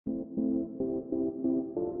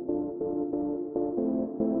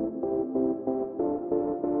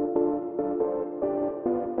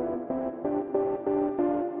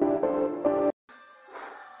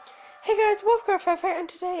guys, Wolfcraft, and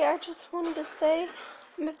today I just wanted to say,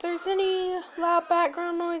 if there's any loud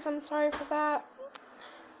background noise, I'm sorry for that.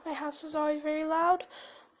 My house is always very loud,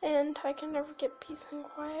 and I can never get peace and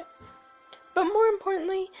quiet. But more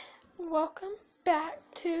importantly, welcome back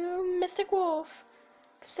to Mistic Wolf.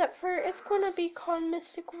 Except for, it's going to be called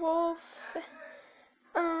Mistic Wolf.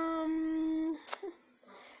 Then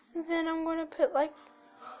I'm going to put,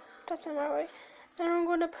 that's in my way. Then I'm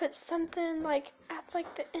going to put something, at,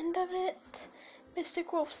 the end of it.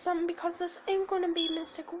 Mistic Wolf something, because this ain't going to be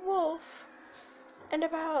Mistic Wolf. And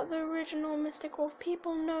about the original Mistic Wolf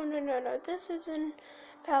people. No. This isn't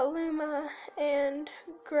about Luma and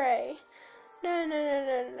Gray.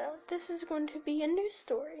 No. This is going to be a new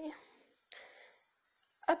story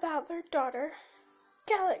about their daughter,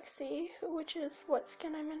 Galaxy, which is what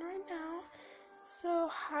skin I'm in right now. So,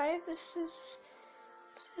 hi, this is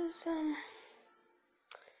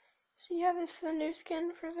the new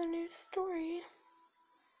skin for the new story.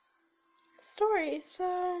 So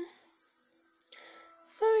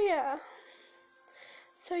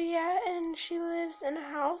yeah, and she lives in a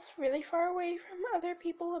house really far away from other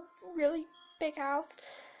people, a really big house.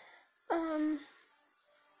 And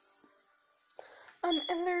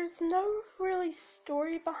there's no really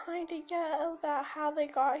story behind it yet about how they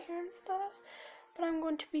got here and stuff, but I'm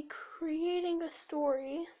going to be creating a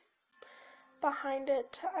story behind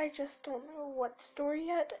it. I just don't know what story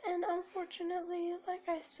yet, and unfortunately, like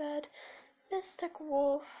I said, Mistic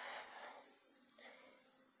Wolf,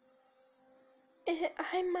 it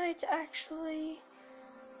might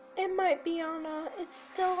be it's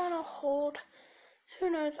still on a hold. Who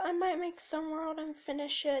knows, I might make some world and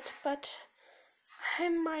finish it, but I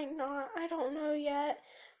might not, I don't know yet.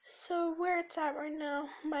 So where it's at right now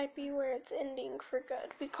might be where it's ending for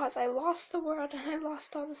good, because I lost the world and I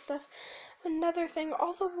lost all the stuff. Another thing,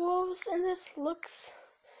 all the wolves in this looks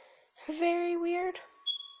very weird.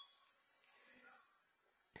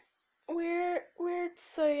 Weird,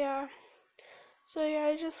 so yeah,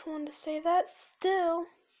 I just wanted to say that. Still,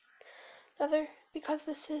 because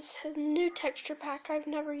this is a new texture pack, I've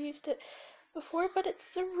never used it before, but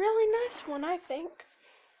it's a really nice one, I think.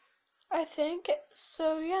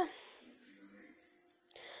 So yeah,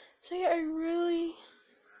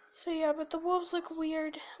 but the wolves look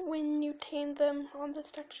weird when you tame them on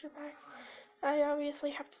this texture pack. I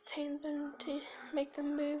obviously have to tame them to make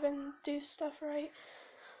them move and do stuff right.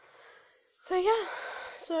 So yeah,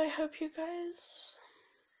 I hope you guys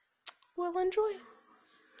will enjoy.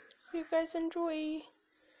 You guys enjoy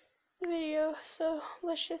the video, so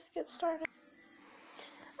let's just get started.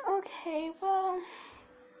 Okay, well, I'm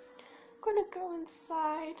gonna go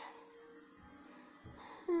inside.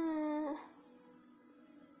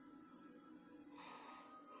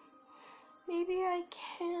 Maybe I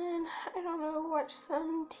can, I don't know, watch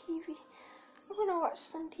some TV. I'm gonna watch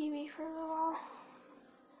some TV for a little while.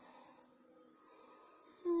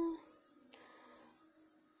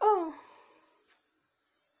 Oh.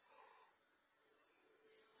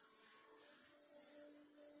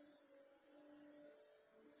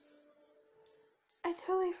 I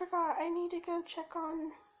totally forgot. I need to go check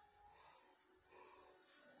on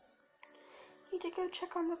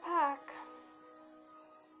the pack.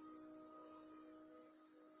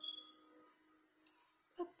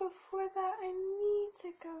 But before that, I need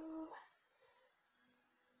to go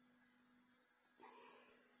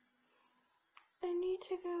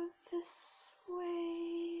this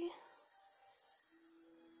way,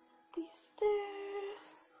 these stairs,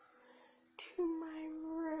 to my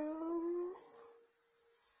room.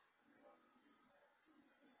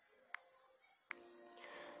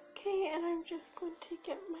 Okay, and I'm just going to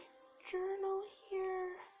get my journal here,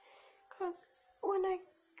 cause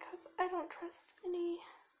I don't trust any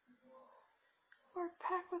word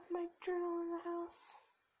pack with my journal in the house.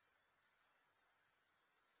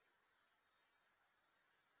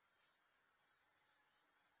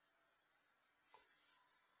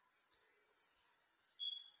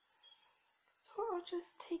 So I'll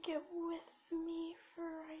just take it with me for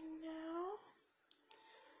right now.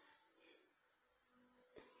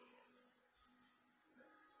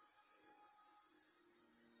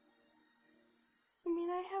 I mean,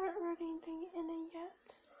 I haven't wrote anything in it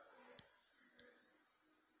yet.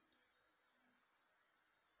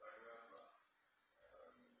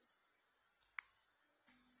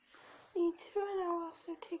 Me too, and I'll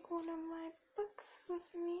also take one of my books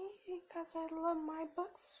with me, because I love my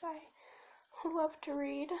books. I love to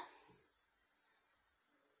read.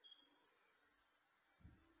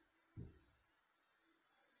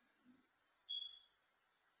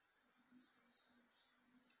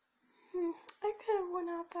 I could have went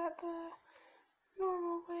out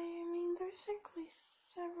normal way. I mean, there's technically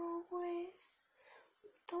several ways.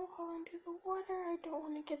 Don't fall into the water. I don't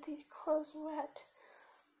want to get these clothes wet.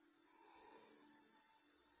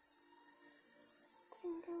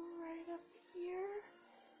 Then go right up here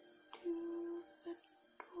to the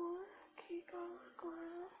door. Okay, go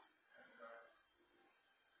around.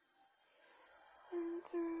 And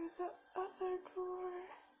through the other door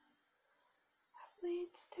that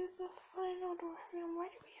leads to the final door. Man, why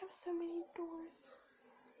do we have so many doors?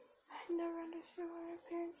 I never understood why my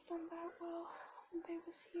parents done that well when they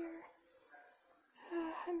was here.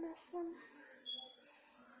 I miss them.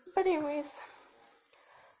 But anyways,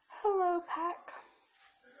 hello Pack.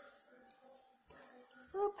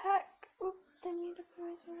 Hello Pack. Oop, they need to put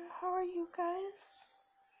my soda. How are you guys?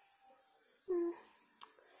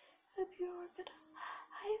 Hope you are good.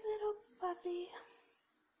 Hi little puppy.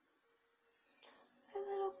 Hi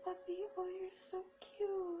little puppy. Oh, you're so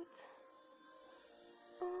cute.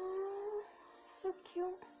 Oh, so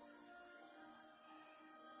cute.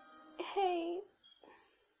 Hey.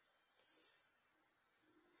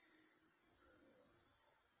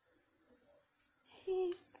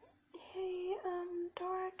 Hey,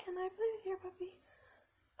 Dora, can I play with your puppy?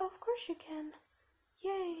 Oh, of course you can.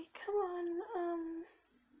 Yay, come on,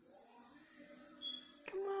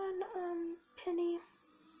 Penny.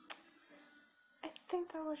 I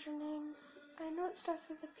think that was your name. I know it starts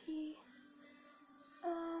with a P.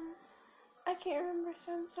 I can't remember,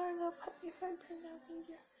 so I'm sorry, little puppy, if I'm pronouncing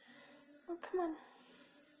you. Oh, come on.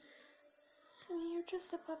 I mean, you're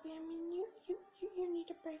just a puppy. I mean, you need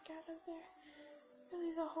to break out of there.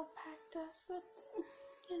 Really, the whole pack does, but,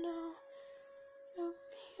 you know,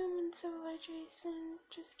 human civilization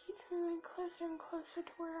just keeps moving closer and closer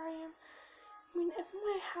to where I am. I mean, if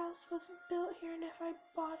my house was built here and if I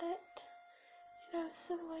bought it, you know,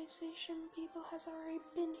 civilization people has already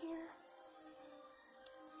been here.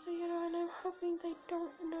 So, you know, and I'm hoping they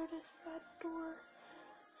don't notice that door.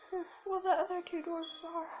 Well, the other two doors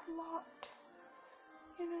are locked.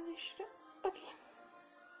 You know, they should. Okay.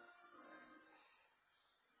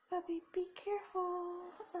 Bubby, be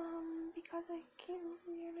careful, because I can't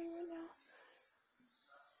remember your name right now.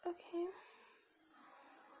 Okay.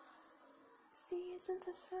 See, isn't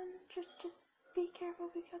this fun? Just be careful,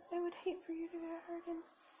 because I would hate for you to get hurt and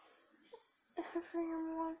for your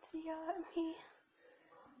mom to yell at me.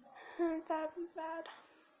 That'd be bad.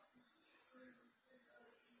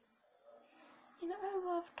 You know,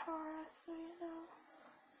 I love Tara, so you know.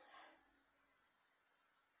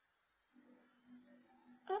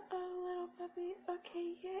 Uh-oh, little puppy.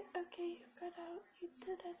 Okay, yeah, okay, you got out. You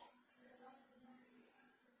did it.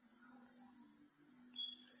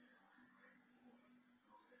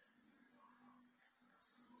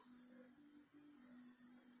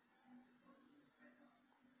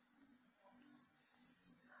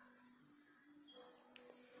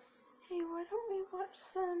 Hey, why don't we watch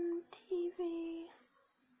some TV?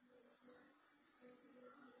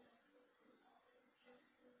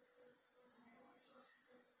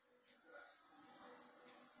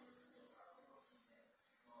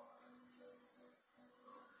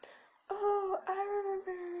 Oh, I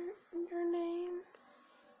remember your name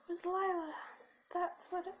was Lila. That's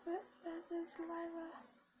what it was, is Lila.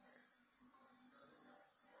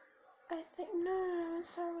 I think, no, it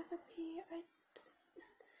started with a P.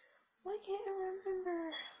 Why can't I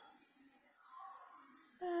remember?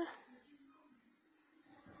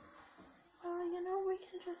 Well, you know, we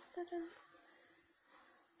can just sit and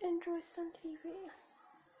enjoy some TV.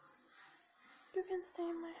 You can stay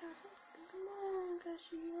in my house as long as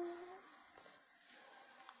you